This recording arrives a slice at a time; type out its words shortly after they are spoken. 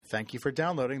Thank you for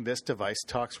downloading this Device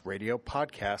Talks radio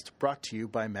podcast brought to you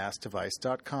by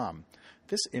MassDevice.com.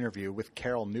 This interview with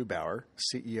Carol Neubauer,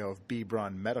 CEO of B.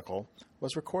 Braun Medical,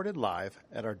 was recorded live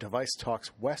at our Device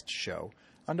Talks West show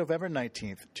on November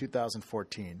 19th,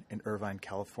 2014 in Irvine,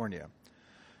 California.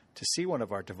 To see one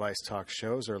of our Device Talks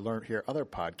shows or hear other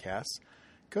podcasts,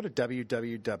 go to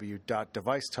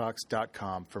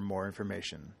www.devicetalks.com for more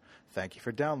information. Thank you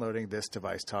for downloading this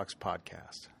Device Talks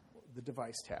podcast. The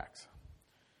device tax.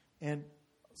 And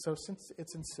so since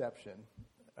its inception,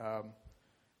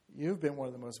 you've been one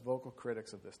of the most vocal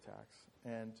critics of this tax.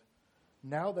 And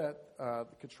now that the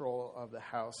control of the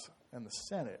House and the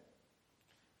Senate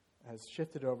has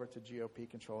shifted over to GOP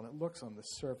control, and it looks on the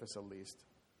surface at least,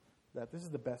 that this is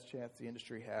the best chance the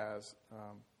industry has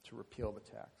to repeal the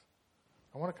tax.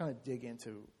 I want to kind of dig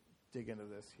into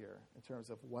this here in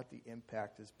terms of what the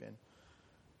impact has been.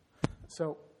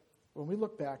 So when we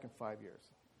look back in 5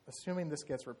 years, assuming this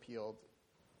gets repealed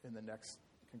in the next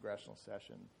congressional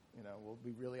session, we'll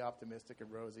be really optimistic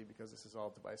and rosy because this is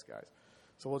all device guys.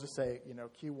 So we'll just say,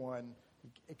 Q1,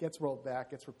 it gets rolled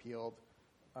back, gets repealed,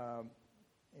 and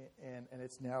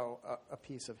it's now a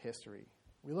piece of history.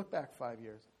 We look back 5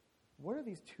 years. What are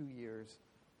these 2 years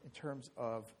in terms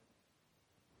of,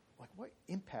 what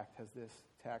impact has this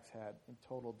tax had in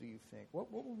total, do you think?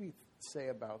 What will we say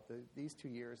about these 2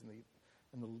 years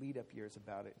and the lead-up years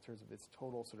about it in terms of its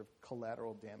total sort of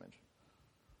collateral damage?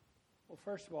 Well,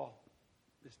 first of all,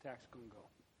 this tax is going to go.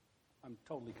 I'm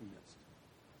totally convinced.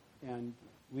 And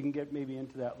we can get maybe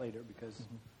into that later because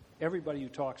everybody who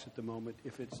talks at the moment,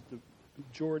 if it's the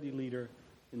majority leader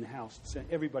in the House,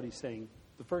 everybody's saying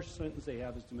the first sentence they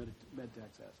have is the med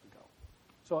tax has to go.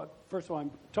 So first of all,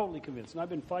 I'm totally convinced. And I've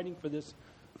been fighting for this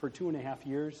for 2.5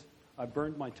 years. I've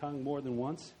burned my tongue more than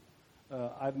once.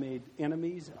 I've made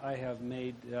enemies. I've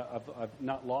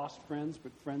not lost friends,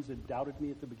 but friends that doubted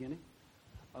me at the beginning.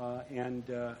 And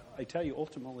I tell you,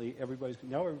 ultimately, everybody's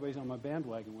on my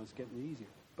bandwagon when it's getting easier.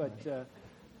 But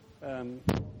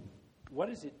what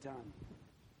has it done?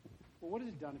 Well, what has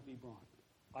it done at B. Braun?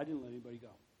 I didn't let anybody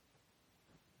go.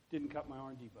 Didn't cut my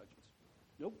R&D budgets.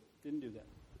 Nope, didn't do that.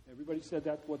 Everybody said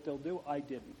that's what they'll do. I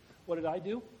didn't. What did I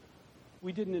do?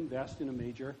 We didn't invest in a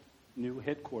major new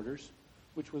headquarters,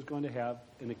 which was going to have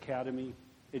an academy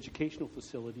educational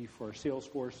facility for sales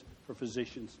force, for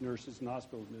physicians, nurses, and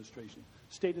hospital administration.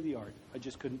 State of the art. I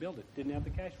just couldn't build it. Didn't have the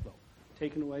cash flow.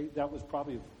 Taken away. That's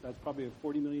probably a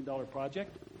 $40 million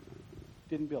project.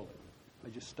 Didn't build it. I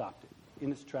just stopped it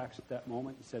in its tracks at that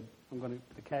moment and said,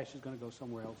 the cash is going to go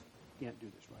somewhere else. Can't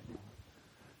do this right now.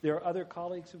 There are other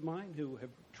colleagues of mine who have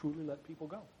truly let people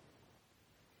go.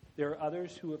 There are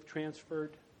others who have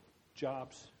transferred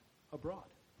jobs abroad.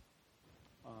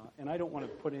 And I don't want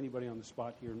to put anybody on the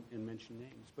spot here and mention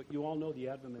names, but you all know the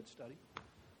AdvaMed study,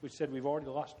 which said we've already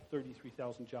lost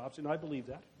 33,000 jobs, and I believe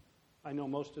that. I know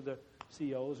most of the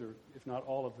CEOs, or if not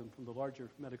all of them, from the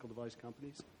larger medical device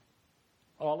companies.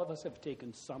 All of us have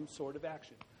taken some sort of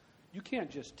action. You can't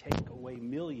just take away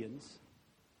millions,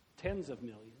 tens of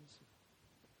millions,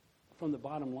 from the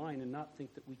bottom line and not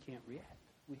think that we can't react.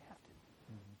 We have to.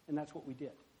 And that's what we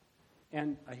did.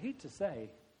 And I hate to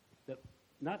say that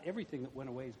not everything that went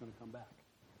away is going to come back.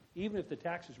 Even if the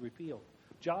tax is repealed,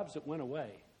 jobs that went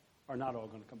away are not all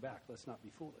going to come back. Let's not be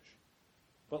foolish.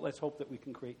 But let's hope that we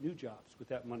can create new jobs with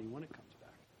that money when it comes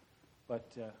back.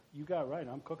 But you got it right.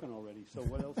 I'm cooking already. So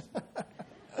what else?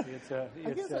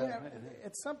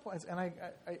 At some points, and I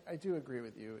do agree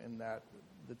with you in that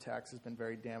the tax has been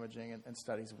very damaging, and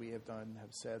studies we have done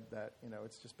have said that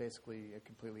it's just basically a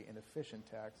completely inefficient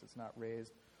tax. It's not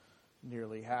raised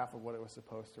nearly half of what it was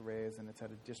supposed to raise, and it's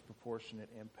had a disproportionate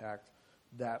impact.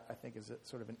 That, I think, is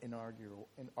sort of an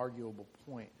inarguable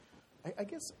point. I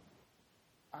guess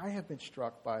I have been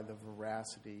struck by the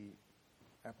veracity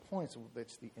at points at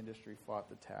which the industry fought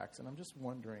the tax, and I'm just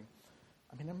wondering,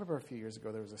 I remember a few years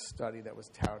ago there was a study that was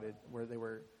touted where they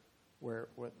were,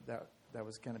 that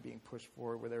was kind of being pushed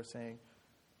forward, where they were saying,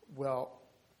 well,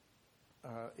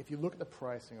 if you look at the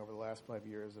pricing over the last 5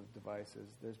 years of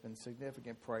devices, there's been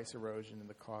significant price erosion in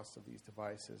the cost of these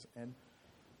devices. And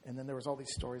then there was all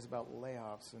these stories about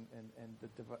layoffs, and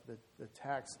the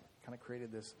tax kind of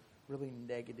created this really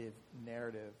negative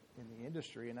narrative in the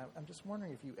industry. And I'm just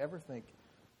wondering if you ever think,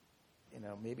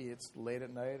 maybe it's late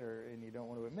at night and you don't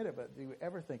want to admit it, but do you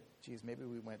ever think, geez, maybe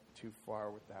we went too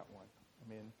far with that one?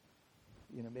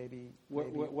 Maybe.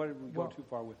 What did we go too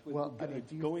far with?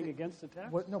 Going against the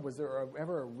tax? Was there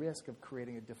ever a risk of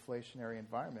creating a deflationary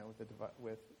environment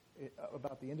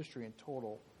about the industry in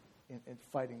total in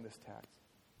fighting this tax?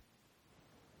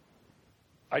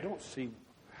 I don't see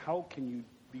how can you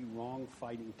be wrong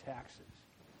fighting taxes.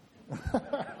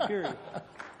 Period.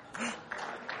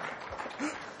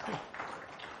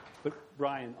 But,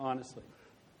 Brian, honestly,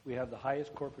 we have the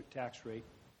highest corporate tax rate,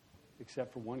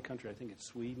 except for one country, I think it's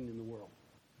Sweden, in the world.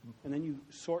 And then you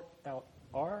sort out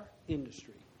our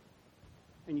industry,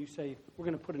 and you say, we're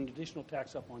going to put an additional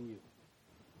tax up on you.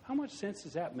 How much sense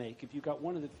does that make if you've got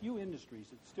one of the few industries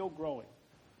that's still growing,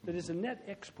 that is a net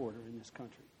exporter in this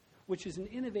country, which is an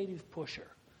innovative pusher,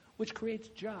 which creates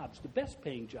jobs, the best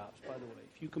paying jobs, by the way.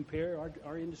 If you compare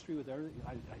our industry with our,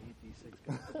 I hate these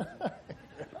things.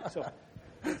 So,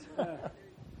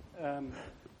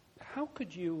 how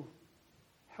could you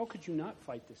not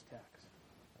fight this tax?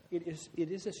 It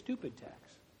is a stupid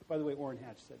tax. By the way, Orrin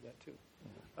Hatch said that too.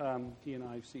 He and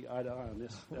I see eye to eye on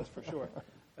this, that's for sure.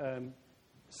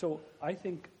 So I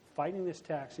think fighting this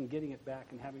tax and getting it back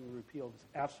and having it repealed is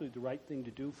absolutely the right thing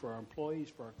to do for our employees,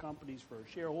 for our companies, for our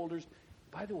shareholders.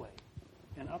 By the way,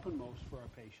 and uppermost for our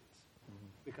patients,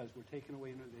 because we're taking away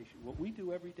innovation. What we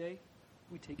do every day,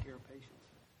 we take care of patients.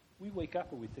 We wake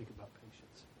up and we think about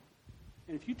patients.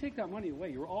 And if you take that money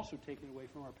away, you're also taking it away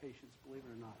from our patients, believe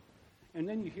it or not. And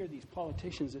then you hear these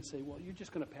politicians that say, well, you're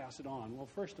just going to pass it on. Well,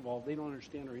 first of all, they don't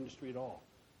understand our industry at all.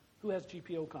 Who has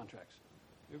GPO contracts?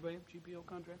 Everybody have GPO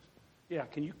contracts? Yeah,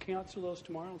 can you cancel those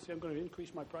tomorrow and say, I'm going to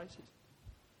increase my prices?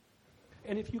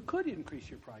 And if you could increase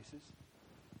your prices,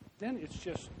 then it's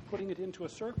just putting it into a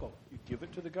circle. You give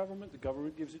it to the government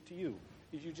gives it to you.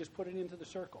 You just put it into the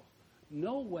circle.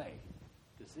 No way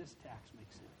does this tax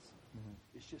make sense.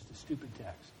 It's just a stupid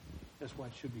tax. That's why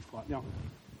it should be fought. Now,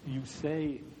 you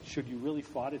say, should you really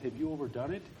fought it? Have you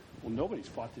overdone it? Well, nobody's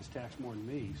fought this tax more than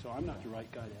me, so I'm not the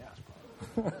right guy to ask,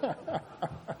 probably.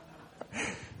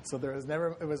 So there was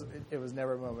never it was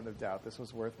never a moment of doubt. This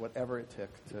was worth whatever it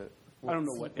took to. I don't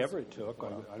know whatever it took.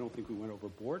 I don't think we went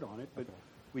overboard on it, but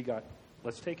we got.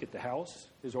 Let's take it. The House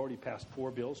has already passed 4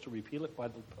 bills to repeal it.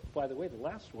 By the way, the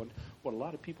last one, what a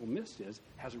lot of people missed is,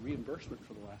 has a reimbursement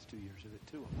for the last 2 years of it,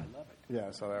 too. I love it.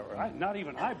 Yeah, so that not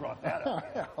even I brought that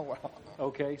up. Well.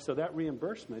 Okay, so that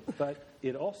reimbursement, but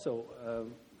it also,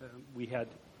 we had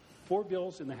 4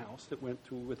 bills in the House that went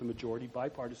through with a majority,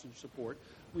 bipartisan support.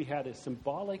 We had a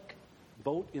symbolic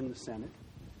vote in the Senate,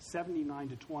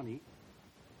 79-20.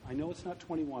 I know it's not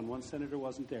 21. One senator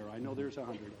wasn't there. I know there's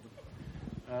 100 of them.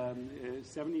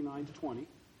 79-20,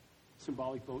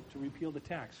 symbolic vote to repeal the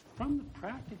tax. From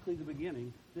practically the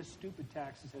beginning, this stupid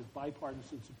tax has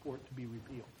bipartisan support to be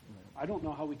repealed. I don't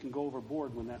know how we can go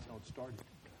overboard when that's how it started.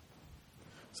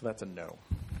 So that's a no.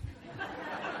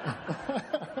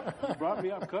 You brought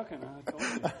me up cooking, I told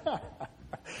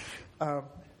you.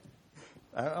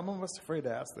 I'm almost afraid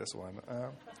to ask this one.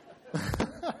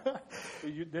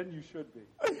 Then you should be.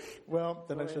 Well,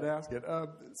 then I should ask it.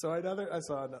 So I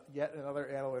saw yet another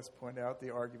analyst point out the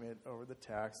argument over the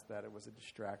tax that it was a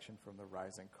distraction from the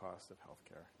rising cost of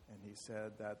healthcare, and he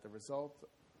said that the result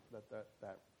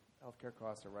that healthcare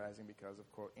costs are rising because of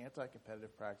quote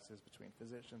anti-competitive practices between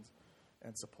physicians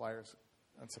and supplier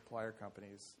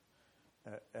companies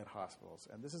at hospitals,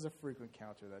 and this is a frequent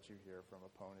counter that you hear from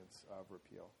opponents of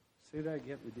repeal. Say that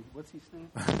again. What's he saying?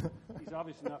 He's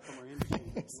obviously not from our industry.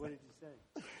 What did he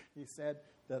say? He said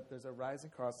that there's a rising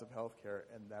cost of health care,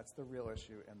 and that's the real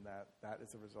issue, and that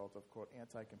is a result of, quote,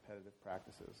 anti-competitive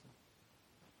practices.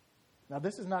 Now,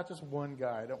 this is not just one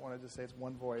guy. I don't want to just say it's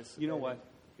one voice. You know what?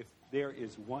 If there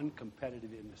is one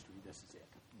competitive industry, this is it.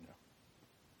 No.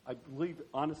 I believe,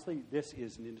 honestly, this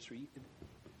is an industry.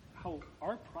 How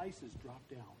our prices drop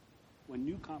down when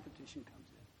new competition comes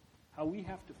in, how we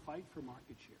have to fight for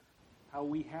market share, how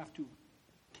we have to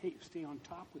stay on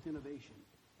top with innovation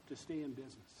to stay in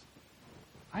business.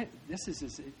 This is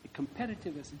as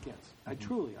competitive as it gets. I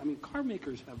mean, car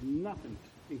makers have nothing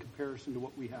in comparison to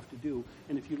what we have to do.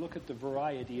 And if you look at the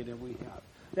variety that we have,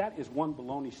 that is one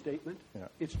baloney statement. Yeah.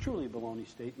 It's truly a baloney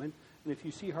statement. And if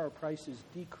you see how our prices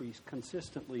decrease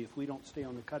consistently if we don't stay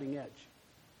on the cutting edge,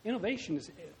 innovation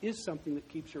is something that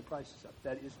keeps your prices up.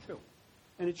 That is true.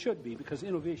 And it should be, because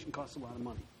innovation costs a lot of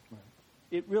money. Right.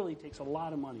 It really takes a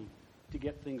lot of money to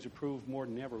get things approved more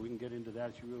than ever. We can get into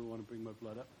that if you really want to bring my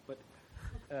blood up. But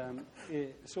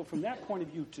so from that point of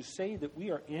view, to say that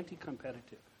we are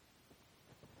anti-competitive,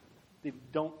 they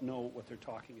don't know what they're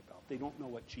talking about. They don't know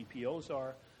what GPOs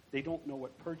are. They don't know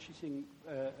what purchasing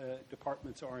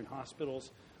departments are in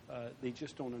hospitals. They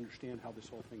just don't understand how this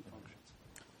whole thing functions.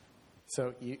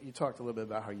 So you talked a little bit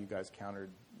about how you guys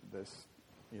countered this,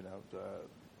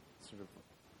 sort of,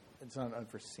 it's not an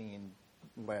unforeseen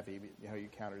levy, but how you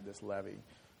countered this levy.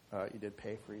 you did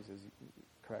pay freezes,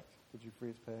 correct? Did you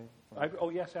freeze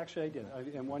pay? Yes, actually I did.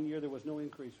 And 1 year there was no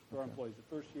increase for our employees.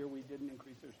 The first year we didn't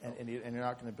increase their salary. And you're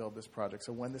not going to build this project.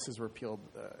 So when this is repealed,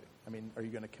 are you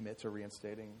going to commit to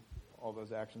reinstating all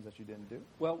those actions that you didn't do?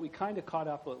 Well, we kind of caught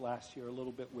up last year a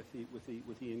little bit with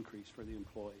the increase for the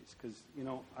employees because,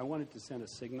 I wanted to send a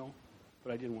signal,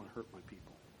 but I didn't want to hurt my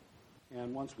people.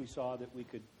 And once we saw that we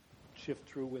could shift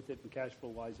through with it and cash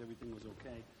flow-wise everything was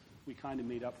okay, we kind of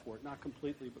made up for it. Not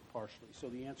completely, but partially. So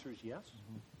the answer is yes,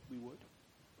 we would.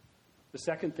 The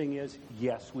second thing is,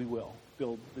 yes, we will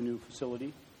build the new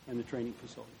facility and the training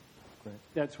facility. Great.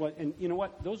 That's what, and you know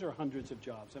what? Those are hundreds of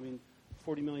jobs. I mean,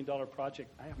 $40 million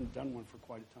project, I haven't done one for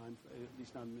quite a time, at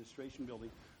least not an administration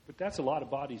building. But that's a lot of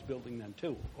bodies building them,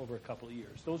 too, over a couple of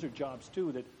years. Those are jobs,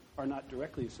 too, that are not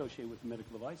directly associated with the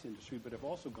medical device industry, but have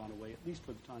also gone away, at least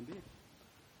for the time being.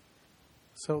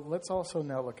 So let's also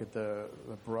now look at the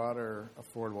broader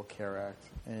Affordable Care Act.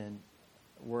 And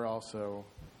we're also,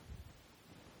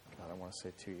 God, I want to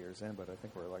say 2 years in, but I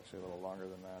think we're actually a little longer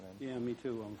than that. And yeah, me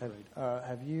too, I'm afraid.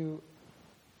 have you,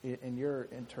 in your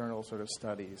internal sort of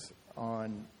studies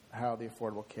on how the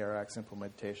Affordable Care Act's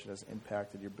implementation has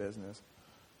impacted your business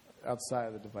outside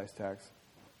of the device tax,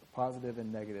 positive and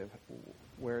negative,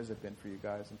 where has it been for you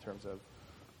guys in terms of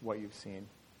what you've seen?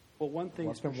 Well, one thing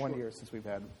it's been 1 year since we've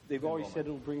had. They've always said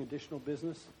it'll bring additional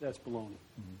business. That's baloney.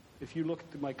 Mm-hmm. If you look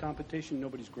at my competition,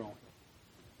 nobody's growing.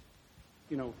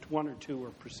 1 or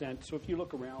 2%. So if you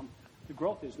look around, the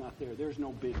growth is not there. There's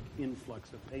no big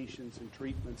influx of patients and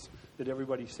treatments that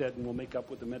everybody said, and we'll make up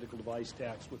with the medical device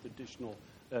tax with additional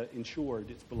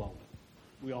insured. It's baloney.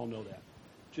 We all know that.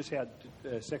 Just had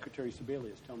Secretary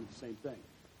Sebelius tell me the same thing.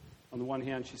 On the one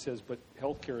hand, she says, but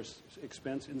healthcare is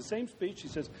expense. In the same speech, she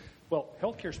says, well,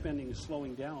 healthcare spending is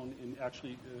slowing down and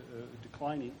actually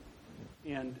declining.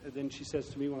 And then she says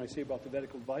to me when I say about the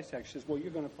medical device tax, she says, well,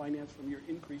 you're going to finance from your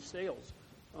increased sales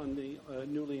on the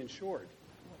newly insured.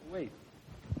 Wait.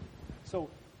 So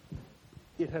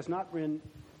it has not been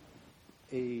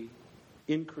an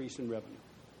increase in revenue.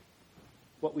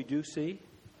 What we do see,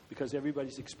 because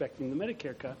everybody's expecting the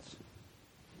Medicare cuts,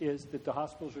 is that the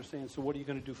hospitals are saying, so what are you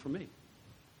going to do for me?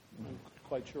 I'm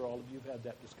quite sure all of you have had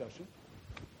that discussion.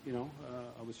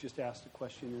 I was just asked a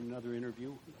question in another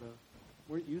interview.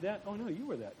 Weren't you that? Oh, no, you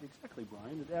were that. Exactly,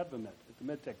 Brian, at AdvaMed, at the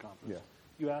MedTech conference. Yeah.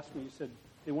 You asked me, you said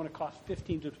they want to cut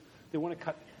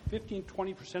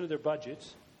 15-20% of their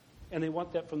budgets, and they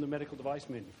want that from the medical device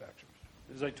manufacturers.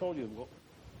 As I told you, well,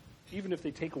 even if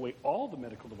they take away all the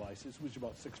medical devices, which is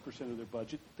about 6% of their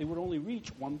budget, they would only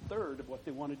reach 1/3 of what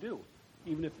they want to do,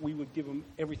 even if we would give them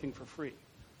everything for free.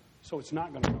 So it's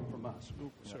not going to come from us.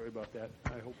 Oops, sorry about that.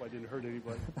 I hope I didn't hurt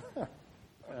anybody.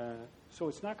 So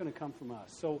it's not going to come from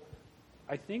us. So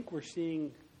I think we're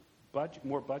seeing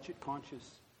more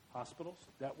budget-conscious hospitals.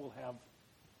 That will have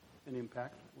an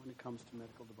impact when it comes to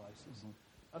medical devices.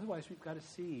 Mm-hmm. Otherwise, we've got to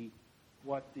see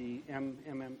what the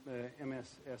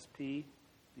MSSP,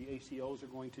 the ACOs are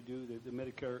going to do, the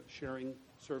Medicare sharing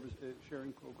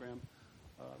program.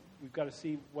 We've got to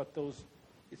see what those.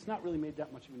 It's not really made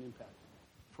that much of an impact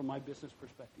from my business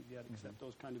perspective yet, except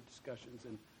those kind of discussions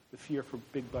and the fear for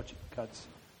big budget cuts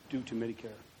due to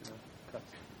Medicare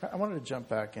cuts. I wanted to jump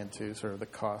back into sort of the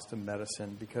cost of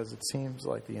medicine because it seems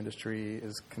like the industry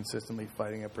is consistently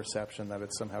fighting a perception that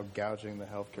it's somehow gouging the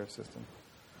healthcare system.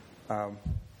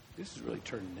 This is really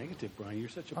turning negative, Brian. You're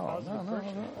such a positive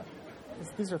person. No.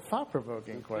 These are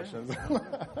thought-provoking questions.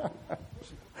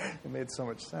 It made so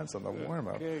much sense on the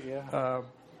warm-up. Okay, yeah.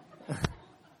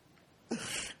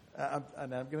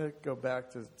 And I'm going to go back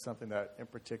to something that, in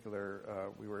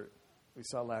particular, we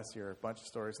saw last year a bunch of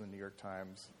stories in the New York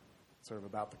Times, sort of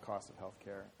about the cost of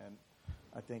healthcare, and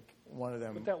I think one of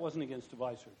them. But that wasn't against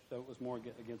devisers. That was more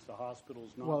against the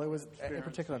hospitals. Well, it was in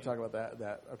particular. I'm talking about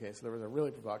that. Okay, so there was a really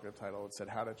provocative title that said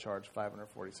how to charge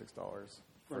 $546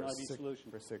 for an IV solution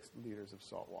for 6 liters of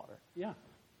salt water. Yeah.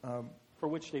 For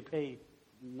which they pay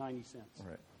 90 cents.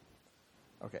 Right.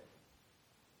 Okay.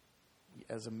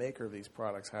 As a maker of these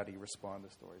products, how do you respond to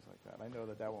stories like that? I know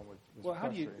that one was well, how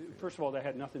do you? First of all, that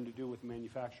had nothing to do with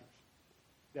manufacturers.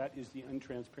 That is the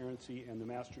untransparency and the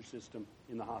master system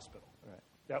in the hospital. Right.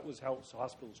 That was how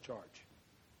hospitals charge.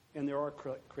 And there are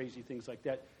crazy things like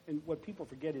that. And what people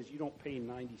forget is you don't pay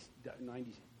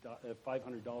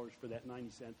 $500 for that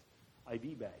 90-cent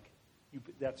IV bag.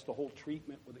 That's the whole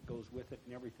treatment that goes with it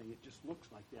and everything. It just looks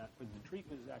like that, but the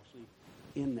treatment is actually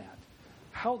in that.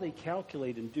 How they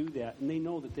calculate and do that, and they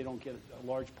know that they don't get a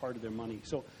large part of their money.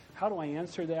 So how do I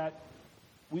answer that?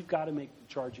 We've got to make the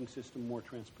charging system more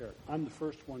transparent. I'm the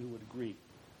first one who would agree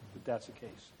that that's the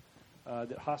case.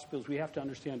 That hospitals, we have to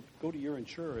understand, go to your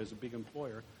insurer as a big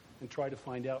employer and try to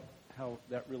find out how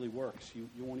that really works. You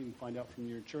won't even find out from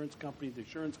your insurance company. The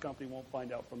insurance company won't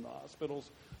find out from the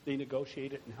hospitals. They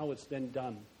negotiate it and how it's then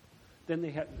done. Then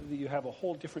you have a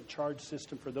whole different charge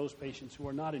system for those patients who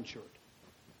are not insured.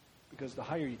 Because the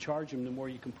higher you charge them, the more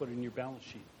you can put in your balance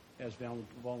sheet as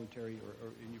voluntary or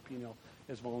in your P&L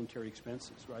as voluntary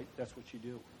expenses, right? That's what you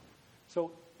do.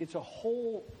 So it's a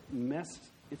whole mess.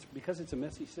 Because it's a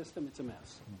messy system, it's a mess.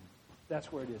 Mm-hmm.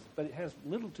 That's where it is. But it has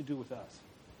little to do with us.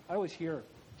 I always hear,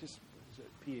 just it was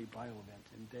a PA Bio event,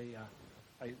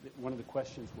 and one of the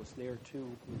questions was there too.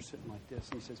 We were sitting like this,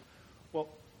 and he says, well,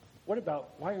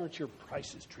 why aren't your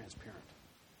prices transparent?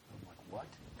 I'm like, what?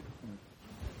 Mm-hmm.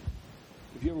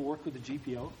 Have you ever worked with a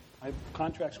GPO? I have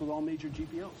contracts with all major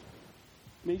GPOs.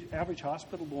 Average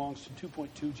hospital belongs to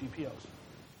 2.2 GPOs.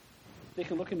 They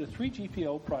can look into 3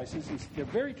 GPO prices, and they're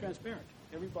very transparent.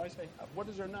 Everybody say, what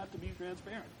is there not to be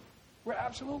transparent? We're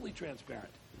absolutely transparent.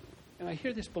 And I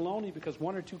hear this baloney because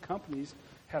 1 or 2 companies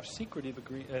have secretive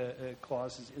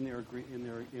clauses in their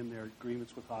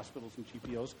agreements with hospitals and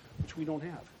GPOs, which we don't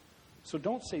have. So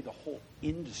don't say the whole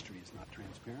industry is not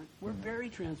transparent. We're very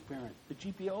transparent. The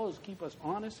GPOs keep us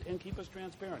honest and keep us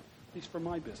transparent, at least for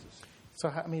my business. So,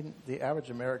 I mean, the average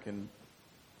American,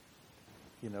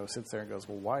 sits there and goes,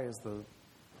 well,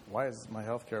 why is my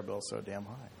health care bill so damn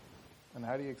high? And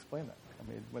how do you explain that?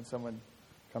 I mean, when someone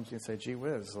comes to you and say, gee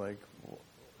whiz, well,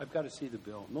 I've got to see the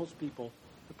bill. Most people,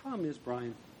 the problem is,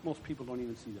 Brian, most people don't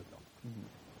even see their bill. Mm-hmm.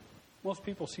 Most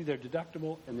people see their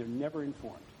deductible and they're never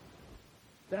informed.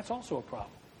 That's also a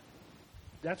problem.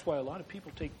 That's why a lot of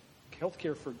people take health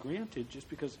care for granted just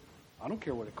because I don't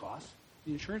care what it costs.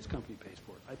 The insurance company pays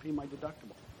for it. I pay my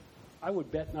deductible. I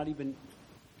would bet not even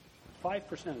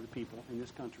 5% of the people in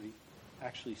this country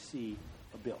actually see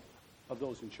a bill of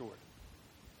those insured.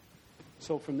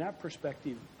 So from that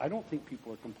perspective, I don't think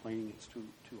people are complaining it's too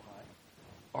high.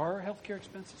 Are our health care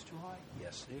expenses too high?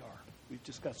 Yes, they are. We've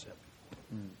discussed that.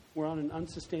 Mm. We're on an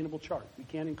unsustainable chart. We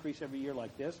can't increase every year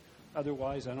like this.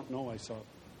 Otherwise, I don't know, I saw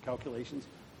calculations,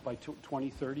 by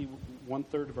 2030,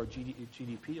 1/3 of our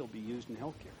GDP will be used in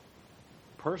health care.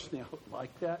 Personally, I would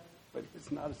like that, but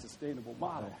it's not a sustainable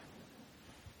model. Right.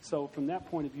 So from that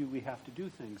point of view, we have to do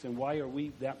things. And why are we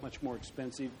that much more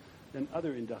expensive than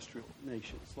other industrial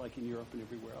nations, like in Europe and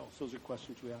everywhere else? Those are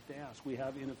questions we have to ask. We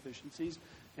have inefficiencies,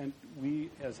 and we,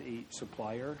 as a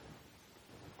supplier,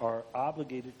 are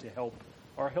obligated to help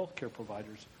our healthcare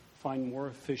providers find more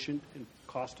efficient and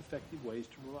cost-effective ways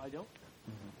to provide health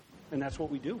care. Mm-hmm. And that's what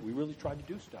we do. We really try to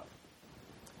do stuff.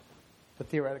 But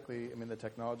theoretically, I mean, the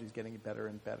technology is getting better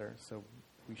and better, so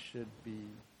we should be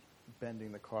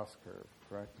bending the cost curve,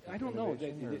 correct? I don't know.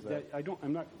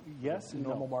 I'm not. Yes and no.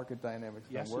 Normal market dynamics.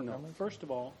 Yes and no. First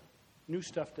of all, new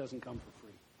stuff doesn't come for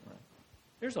free. Right.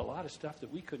 There's a lot of stuff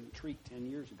that we couldn't treat 10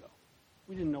 years ago.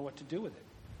 We didn't know what to do with it.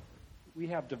 We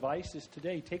have devices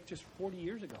today. Take just 40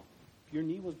 years ago. If your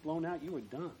knee was blown out, you were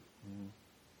done. Mm-hmm.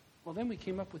 Well, then we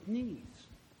came up with knees.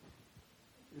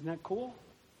 Isn't that cool?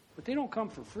 But they don't come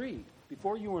for free.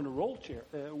 Before you were in a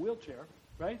wheelchair,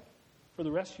 right? For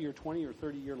the rest of your 20 or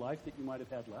 30-year life that you might have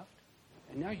had left.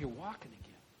 And now you're walking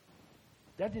again.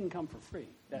 That didn't come for free.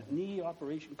 That knee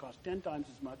operation cost 10 times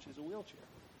as much as a wheelchair.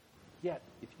 Yet,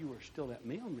 if you were still that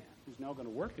mailman who's now going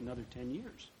to work another 10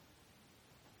 years,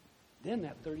 then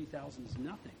that $30,000 is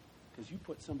nothing because you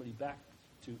put somebody back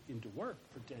into work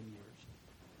for 10 years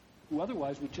who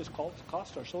otherwise would just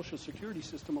cost our Social Security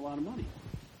system a lot of money.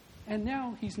 And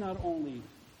now he's not only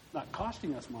not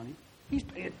costing us money, he's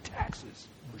paying taxes,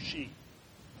 or she.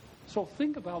 So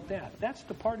think about that. That's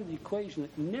the part of the equation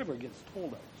that never gets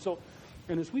told of. So,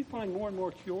 and as we find more and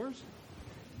more cures,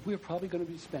 we're probably going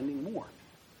to be spending more.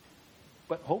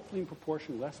 But hopefully in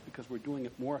proportion less because we're doing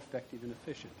it more effective and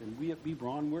efficient. And we at B.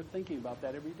 Braun, we're thinking about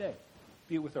that every day.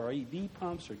 Be it with our EV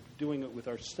pumps or doing it with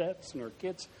our sets and our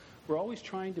kits. We're always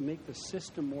trying to make the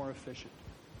system more efficient.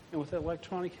 And with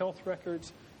electronic health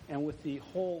records and with the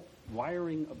whole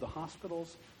wiring of the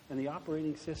hospitals and the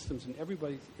operating systems and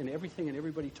everybody and everything and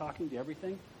everybody talking to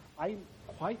everything, I'm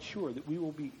quite sure that we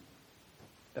will be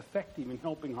effective in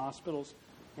helping hospitals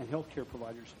and healthcare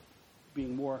providers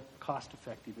being more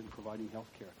cost-effective in providing health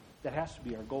care. That has to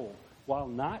be our goal, while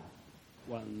not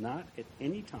at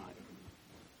any time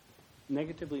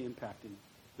negatively impacting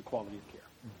the quality of care.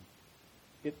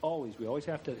 Mm-hmm. We always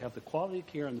have to have the quality of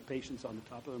care and the patients on the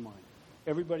top of their mind.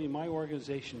 Everybody in my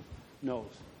organization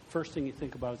knows. First thing you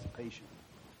think about is the patient.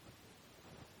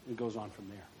 It goes on from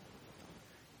there.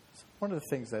 One of the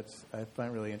things that I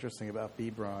find really interesting about B.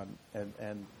 Braun,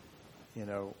 and you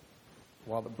know,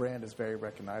 while the brand is very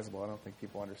recognizable, I don't think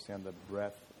people understand the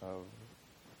breadth of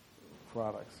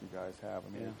products you guys have.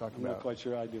 I mean, I'm not quite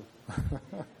sure I do.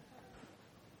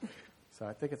 So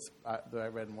I think I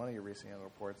read in one of your recent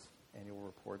annual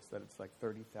reports, that it's like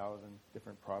 30,000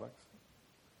 different products.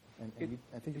 And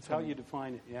I think it's how you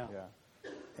define it, yeah. Yeah.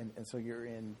 And so you're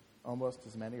in almost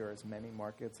as many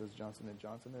markets as Johnson &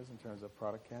 Johnson is in terms of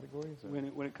product categories? Or?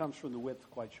 When it comes from the width,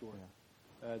 quite sure.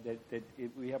 Yeah.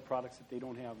 We have products that they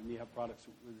don't have, and we have products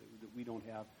that we don't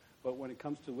have. But when it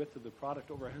comes to the width of the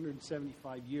product, over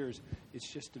 175 years, it's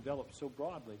just developed so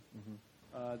broadly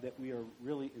that we are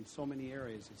really in so many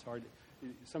areas. It's hard.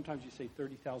 Sometimes you say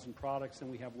 30,000 products, and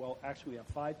we have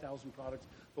 5,000 products,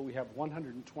 but we have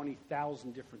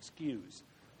 120,000 different SKUs.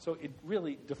 So it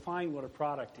really defines what a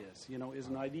product is. Is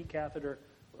an IV catheter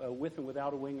with and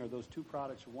without a wing, or those two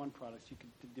products or one product? You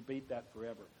could debate that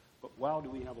forever. But wow, do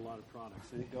we have a lot of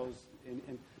products. And it goes,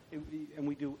 and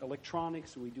we do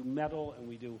electronics, and we do metal, and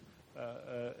we do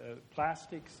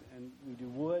plastics, and we do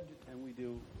wood, and we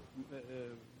do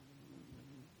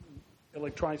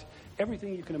electronics,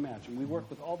 everything you can imagine. We work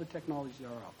with all the technologies that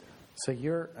are out there. So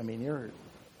you're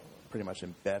pretty much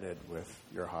embedded with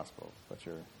your hospitals that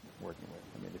you're working with.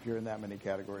 I mean, if you're in that many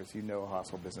categories, you know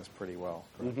hospital business pretty well.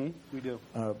 Mm-hmm. We do.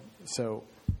 So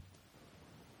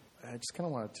I just kind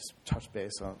of want to touch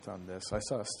base on this. I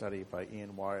saw a study by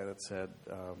Ian Wire that said,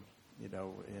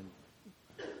 in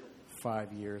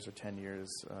 5 years or 10 years,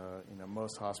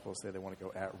 most hospitals say they want to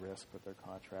go at risk with their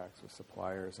contracts with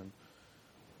suppliers. And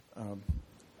I'm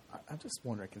just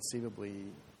wondering, conceivably,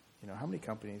 how many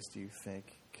companies do you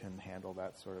think can handle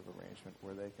that sort of arrangement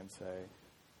where they can say,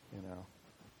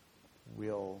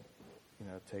 we'll,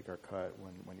 take our cut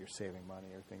when you're saving money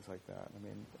or things like that? I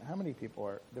mean, how many people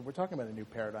we're talking about a new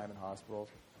paradigm in hospitals.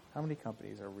 How many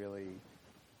companies are really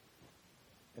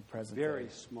in present day? Very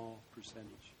small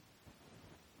percentage.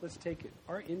 Let's take it.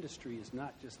 Our industry is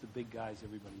not just the big guys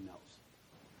everybody knows.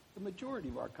 The majority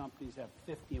of our companies have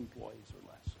 50 employees or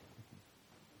less.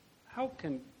 How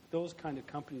can those kind of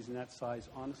companies in that size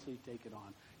honestly take it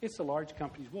on? It's the large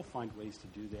companies. We'll find ways to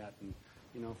do that. And,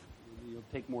 you'll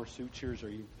take more sutures, or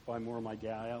you buy more of my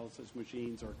dialysis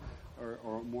machines, or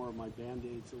more of my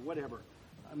Band-Aids, or whatever.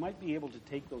 I might be able to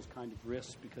take those kind of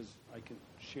risks because I can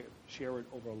share it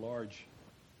over a large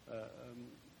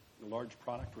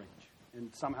product range.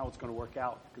 And somehow it's going to work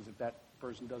out, because if that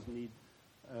person doesn't need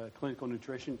clinical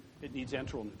nutrition, it needs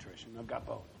enteral nutrition. I've got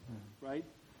both, right?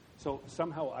 So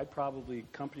somehow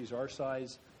companies our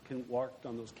size can work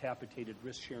on those capitated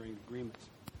risk-sharing agreements.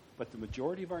 But the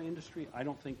majority of our industry, I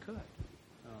don't think could.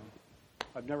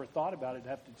 I've never thought about it. I'd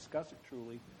have to discuss it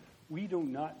truly.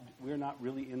 We're not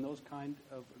really in those kind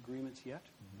of agreements yet.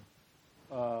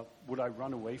 Would I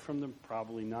run away from them?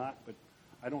 Probably not. But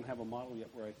I don't have a model yet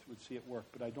where I would see it work.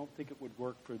 But I don't think it would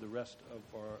work for the rest of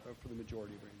for the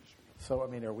majority of our industry. So,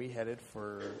 are we headed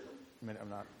for?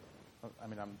 I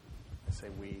say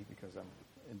we because I'm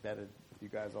embedded with you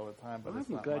guys all the time, but it's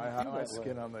not my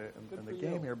skin on the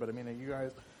game here. But you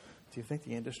guys, do you think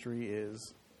the industry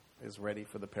is ready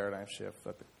for the paradigm shift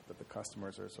that the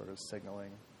customers are sort of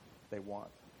signaling they want?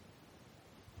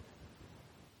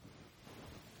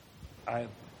 I've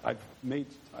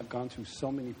gone through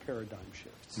so many paradigm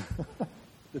shifts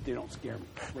that they don't scare me.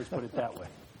 Let's put it that way.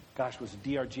 Gosh, was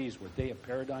DRGs, were they a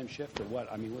paradigm shift or what?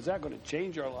 Was that going to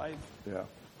change our life? Yeah.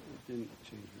 It didn't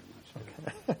change very much.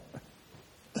 Okay.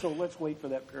 So let's wait for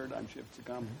that paradigm shift to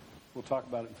come. We'll talk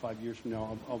about it in 5 years from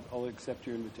now. I'll accept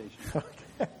your invitation.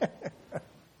 Okay.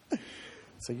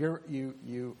 So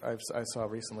I saw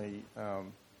recently a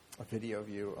video of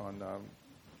you on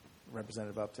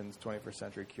Representative Upton's 21st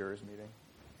Century Cures meeting,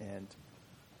 and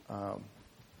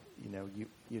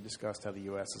you discussed how the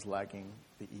U.S. is lagging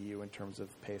the EU in terms of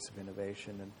pace of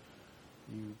innovation, and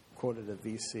you quoted a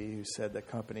VC who said that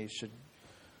companies should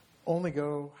only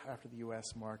go after the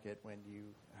U.S. market when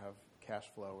you have cash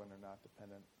flow and are not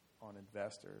dependent on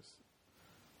investors.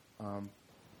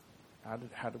 How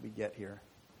did we get here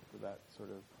for that sort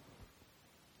of?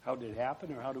 How did it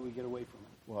happen, or how do we get away from it?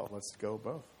 Well, let's go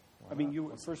both.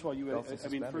 First of all, you were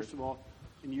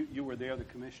there. The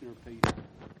commissioner, Peggy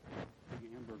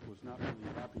Amberg, was not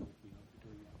really happy with me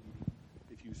during that meeting,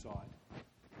 if you saw it.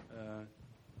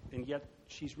 And yet,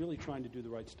 she's really trying to do the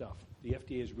right stuff. The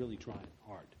FDA is really trying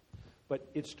hard. But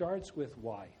it starts with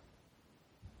why.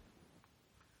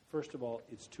 First of all,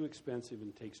 it's too expensive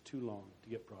and takes too long to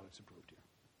get products approved here.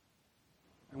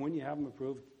 And when you have them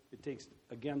approved, it takes,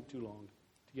 again, too long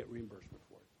to get reimbursement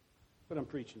for it. But I'm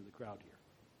preaching to the crowd here.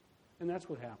 And that's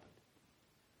what happened.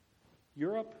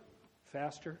 Europe,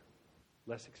 faster,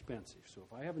 less expensive. So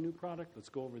if I have a new product, let's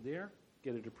go over there,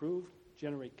 get it approved,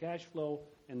 generate cash flow,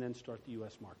 and then start the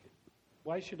U.S. market.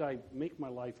 Why should I make my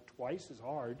life twice as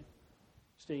hard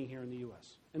staying here in the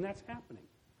U.S.? And that's happening.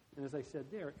 And as I said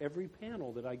there, every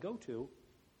panel that I go to,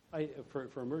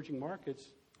 for emerging markets,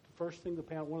 the first thing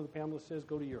one of the panelists says,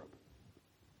 go to Europe.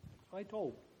 So I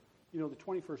told, the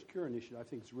 21st Cure Initiative, I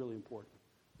think is really important.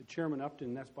 The Chairman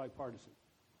Upton, that's bipartisan.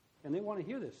 And they want to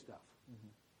hear this stuff.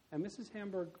 Mm-hmm. And Mrs.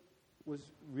 Hamburg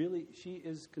she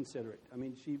is considerate. I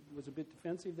mean, she was a bit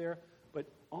defensive there, but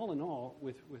all in all,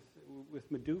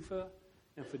 with Medufa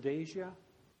and Fidesia,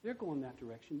 they're going that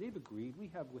direction. They've agreed.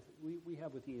 We have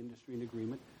with the industry an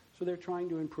agreement, so they're trying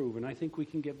to improve, and I think we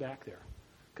can get back there.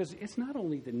 Because it's not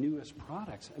only the newest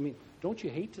products. I mean, don't you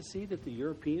hate to see that the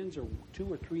Europeans are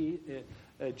 2 or 3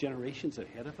 generations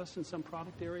ahead of us in some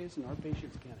product areas, and our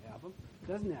patients can't have them?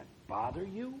 Doesn't that bother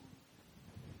you?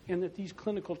 And that these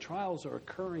clinical trials are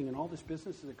occurring and all this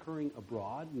business is occurring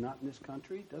abroad, not in this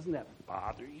country, doesn't that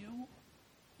bother you?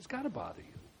 It's got to bother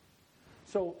you.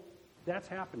 So that's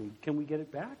happening. Can we get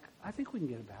it back? I think we can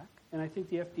get it back. And I think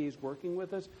the FDA is working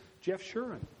with us. Jeff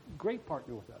Shuren, great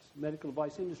partner with us, Medical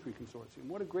Device Industry Consortium.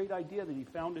 What a great idea that he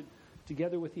founded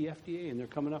together with the FDA, and they're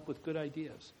coming up with good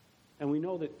ideas. And we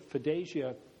know that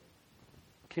Fidesia,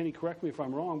 Kenny, correct me if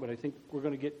I'm wrong, but I think we're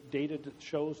going to get data that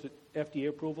shows that FDA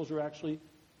approvals are actually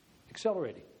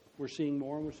accelerating. We're seeing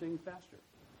more and we're seeing faster.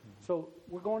 Mm-hmm. So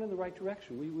we're going in the right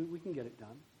direction. We can get it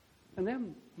done. And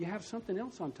then you have something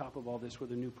else on top of all this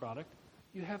with a new product.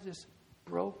 You have this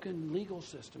broken legal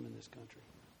system in this country.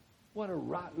 What a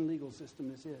rotten legal system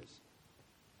this is.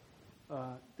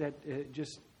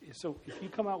 So if you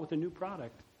come out with a new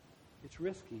product, it's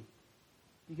risky.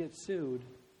 You get sued,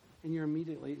 and you're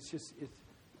immediately,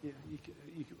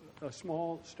 a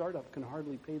small startup can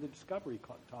hardly pay the discovery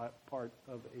part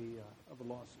of a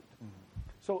lawsuit. Mm-hmm.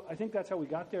 So I think that's how we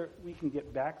got there. We can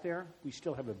get back there. We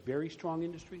still have a very strong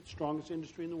industry, strongest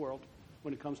industry in the world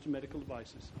when it comes to medical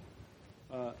devices.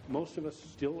 Most of us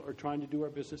still are trying to do our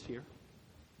business here,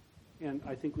 and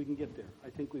I think we can get there. I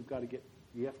think we've got to get,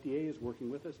 the FDA is working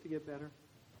with us to get better.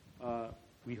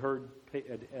 We heard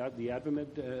at the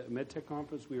AdvaMed MedTech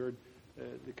conference, we heard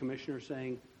the commissioner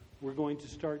saying, we're going to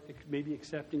start maybe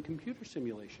accepting computer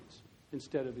simulations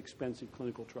instead of expensive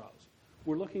clinical trials.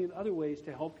 We're looking at other ways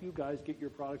to help you guys get your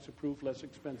products approved less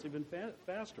expensive and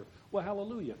faster. Well,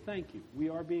 hallelujah. Thank you. We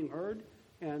are being heard,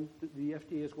 and the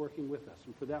FDA is working with us,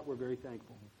 and for that we're very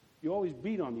thankful. You always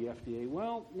beat on the FDA.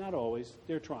 Well, not always.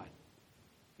 They're trying.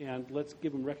 And let's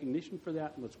give them recognition for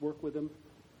that, and let's work with them,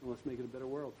 and let's make it a better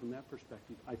world from that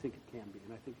perspective. I think it can be,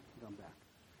 and I think it can come back.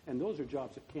 And those are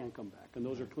jobs that can come back, and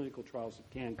those are clinical trials that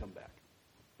can come back.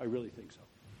 I really think so.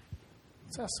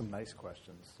 Let's ask some nice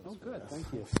questions. Oh, good.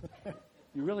 Thank you.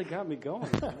 You really got me going.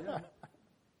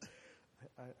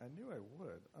 I knew I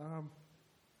would.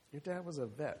 Your dad was a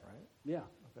vet, right? Yeah.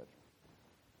 A vet.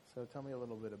 So tell me a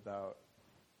little bit about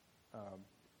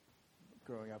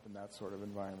growing up in that sort of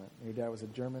environment. Your dad was a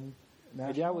German national?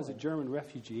 My dad was a German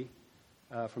refugee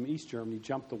from East Germany.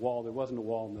 Jumped the wall. There wasn't a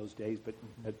wall in those days, but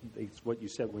it's what you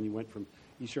said when you went from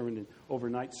East Germany. And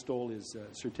overnight stole his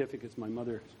certificates. My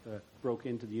mother broke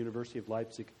into the University of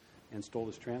Leipzig and stole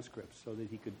his transcripts so that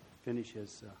he could finish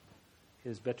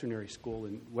his veterinary school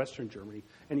in Western Germany.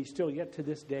 And he's still, yet to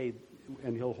this day,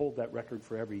 and he'll hold that record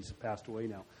forever, he's passed away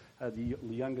now, the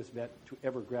youngest vet to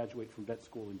ever graduate from vet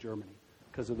school in Germany.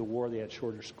 Because of the war, they had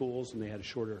shorter schools, and they had a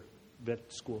shorter vet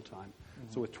school time.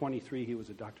 Mm-hmm. So with 23, he was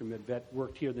a Dr. Med vet,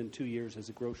 worked here then 2 years as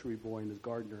a grocery boy and as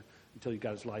gardener until he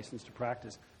got his license to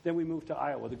practice. Then we moved to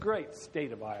Iowa, the great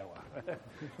state of Iowa.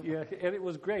 Yeah, and it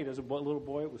was great. As a little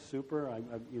boy, it was super.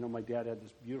 My dad had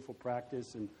this beautiful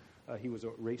practice, and he was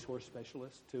a racehorse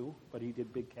specialist too, but he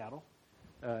did big cattle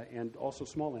and also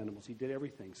small animals. He did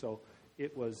everything. So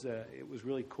it was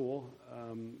really cool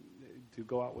to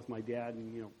go out with my dad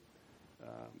and to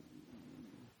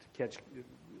catch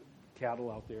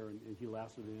cattle out there, and he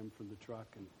lassoed them from the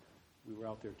truck, and we were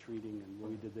out there treating, and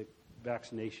when we did the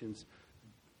vaccinations,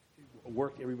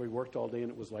 everybody worked all day,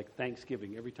 and it was like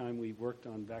Thanksgiving. Every time we worked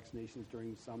on vaccinations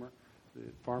during the summer,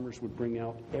 the farmers would bring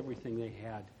out everything they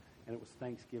had, and it was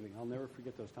Thanksgiving. I'll never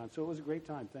forget those times. So it was a great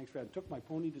time. Thanks for that. I took my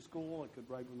pony to school. I could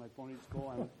ride with my pony to school.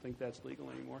 I don't think that's legal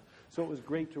anymore. So it was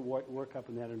great to work up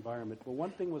in that environment. But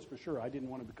one thing was for sure, I didn't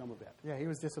want to become a vet. Yeah, he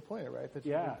was disappointed, right? That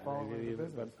you didn't follow the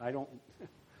business. But I don't.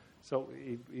 So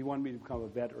he wanted me to become a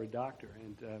vet or a doctor,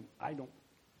 and I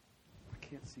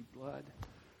can't see blood.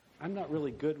 I'm not really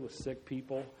good with sick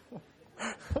people.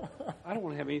 I don't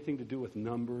want to have anything to do with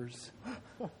numbers.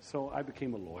 So I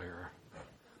became a lawyer.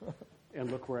 And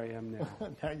look where I am now.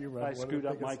 Now you run. I screwed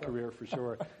up my career for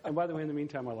sure. And by the way, in the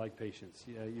meantime, I like patients.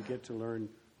 You get to learn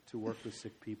to work with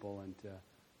sick people, and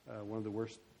one of the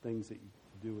worst things that you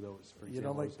do, though, is, for example, you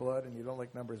don't like blood and you don't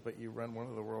like numbers, but you run one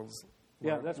of the world's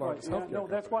Yeah, that's why. largest Yeah, healthcare no,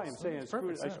 that's why I'm companies. saying Makes I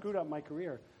perfect sense. screwed up my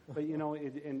career. But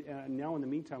and now in the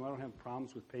meantime, I don't have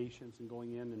problems with patients and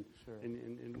going in and Sure.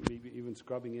 and maybe even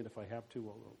scrubbing it if I have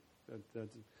to.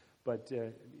 But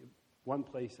one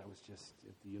place I was just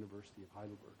at the University of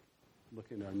Heidelberg,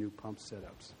 looking at our new pump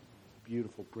setups.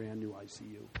 Beautiful, brand new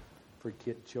ICU for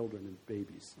children and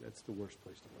babies. That's the worst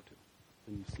place to go to.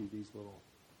 And you see these little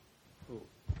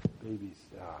babies.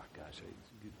 Ah, gosh,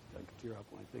 I can tear up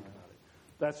when I think about it.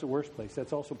 That's the worst place.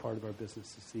 That's also part of our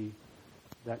business to see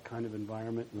that kind of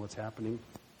environment and what's happening.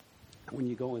 When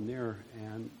you go in there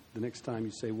and the next time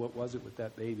you say, what was it with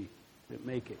that baby? Did it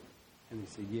make it? And they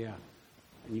say, yeah.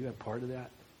 And you have part of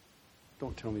that?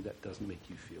 Don't tell me that doesn't make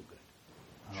you feel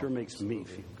good. Sure makes me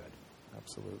feel good.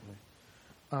 Absolutely.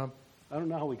 I don't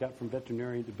know how we got from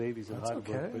veterinarian to babies in That's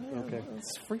Heidelberg, okay. but okay.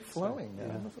 It's free flowing. Yeah.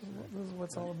 Man. This is what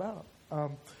it's all about.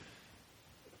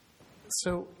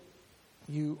 So,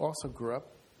 you also grew up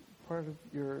part of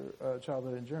your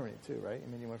childhood in Germany too, right? I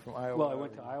mean, you went from Iowa. Well, I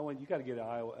went to Iowa, and you got to get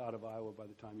out of Iowa by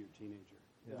the time you're a teenager.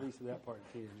 Yeah. At least that part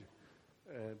of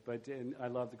teenager. And I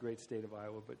love the great state of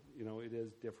Iowa, but it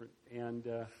is different. And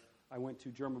I went to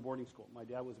German boarding school. My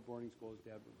dad was at boarding school. His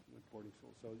dad went to boarding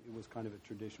school, so it was kind of a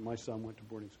tradition. My son went to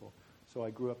boarding school, so I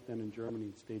grew up then in Germany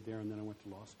and stayed there, and then I went to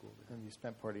law school there. And you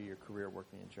spent part of your career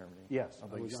working in Germany. Yes,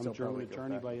 Although I'm you a still German probably go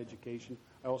attorney back. by education.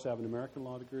 I also have an American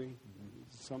law degree.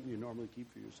 It's something you normally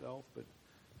keep for yourself, but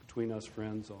between us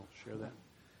friends, I'll share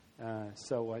that.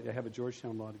 So I have a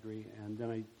Georgetown law degree, and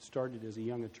then I started as a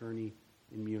young attorney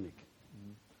in Munich.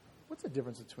 What's the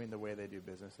difference between the way they do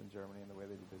business in Germany and the way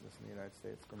they do business in the United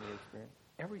States, from your experience?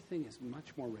 Everything is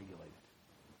much more regulated.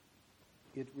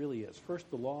 It really is. First,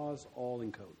 the law is all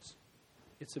in codes.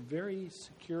 It's a very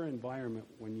secure environment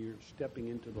when you're stepping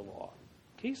into the law.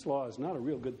 Case law is not a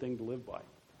real good thing to live by,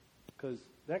 because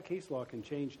that case law can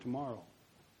change tomorrow,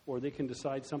 or they can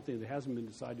decide something that hasn't been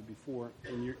decided before,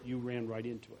 and you ran right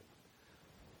into it.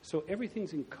 So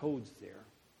everything's in codes there.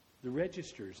 The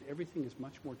registers, everything is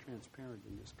much more transparent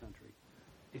in this country.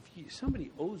 If somebody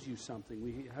owes you something,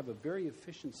 we have a very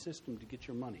efficient system to get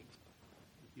your money.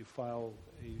 You file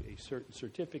a certain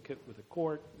certificate with a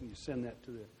court, and you send that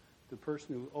to the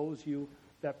person who owes you.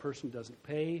 That person doesn't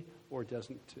pay, or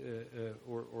doesn't,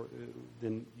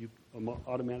 then you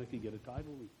automatically get a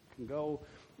title and can go.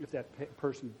 If that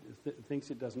person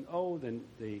thinks it doesn't owe, then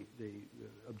they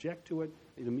object to it.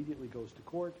 It immediately goes to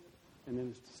court, and then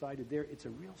it's decided there. It's a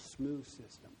real smooth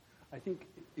system. I think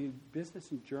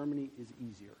business in Germany is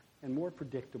easier and more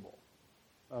predictable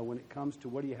when it comes to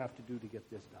what do you have to do to get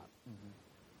this done.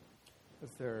 Mm-hmm.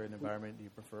 Is there an environment you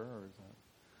prefer, or is that?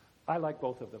 I like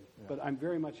both of them, Yeah. but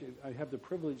I have the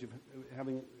privilege of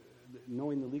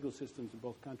knowing the legal systems in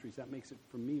both countries. That makes it,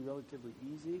 for me, relatively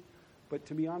easy. But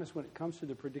to be honest, when it comes to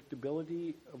the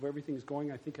predictability of everything's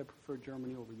going, I think I prefer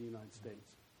Germany over the United States.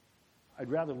 I'd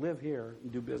rather live here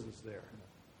and do business there.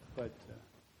 But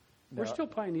we're still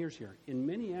pioneers here. In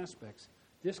many aspects,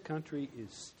 this country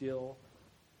is still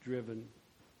driven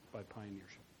by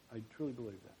pioneership. I truly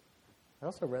believe that. I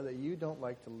also read that you don't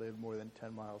like to live more than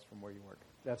 10 miles from where you work.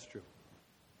 That's true.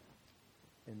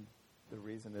 And the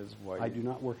reason is why I do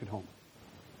not work at home.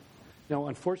 Now,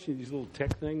 unfortunately, these little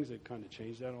tech things have kind of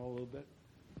changed that all a little bit.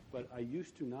 But I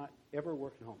used to not ever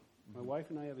work at home. My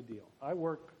wife and I have a deal. I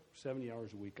work 70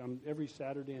 hours a week. I'm every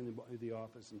Saturday in the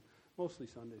office, and mostly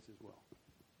Sundays as well.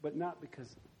 But not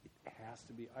because it has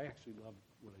to be. I actually love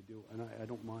what I do, and I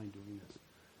don't mind doing this.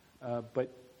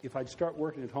 But if I'd start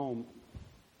working at home,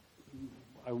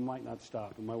 I might not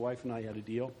stop. And my wife and I had a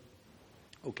deal.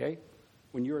 Okay,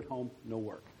 when you're at home, no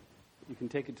work. You can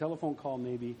take a telephone call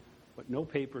maybe, but no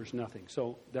papers, nothing.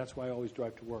 So that's why I always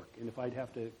drive to work. And if I'd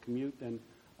have to commute, then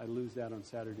I'd lose that on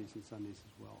Saturdays and Sundays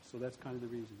as well. So that's kind of the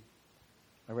reason.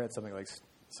 I read something like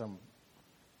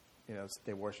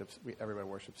everybody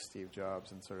worships Steve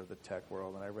Jobs in sort of the tech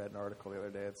world. And I read an article the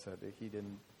other day that said that he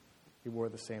wore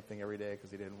the same thing every day because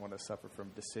he didn't want to suffer from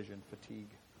decision fatigue.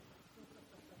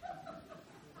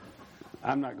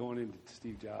 I'm not going into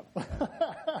Steve Jobs.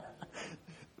 I'm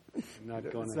not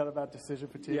going. It's not about decision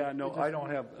fatigue. Yeah, no, I don't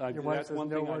have. Your wife that's says one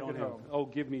no thing I work don't at have. home. Oh,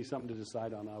 give me something to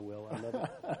decide on. I will. I love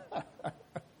it.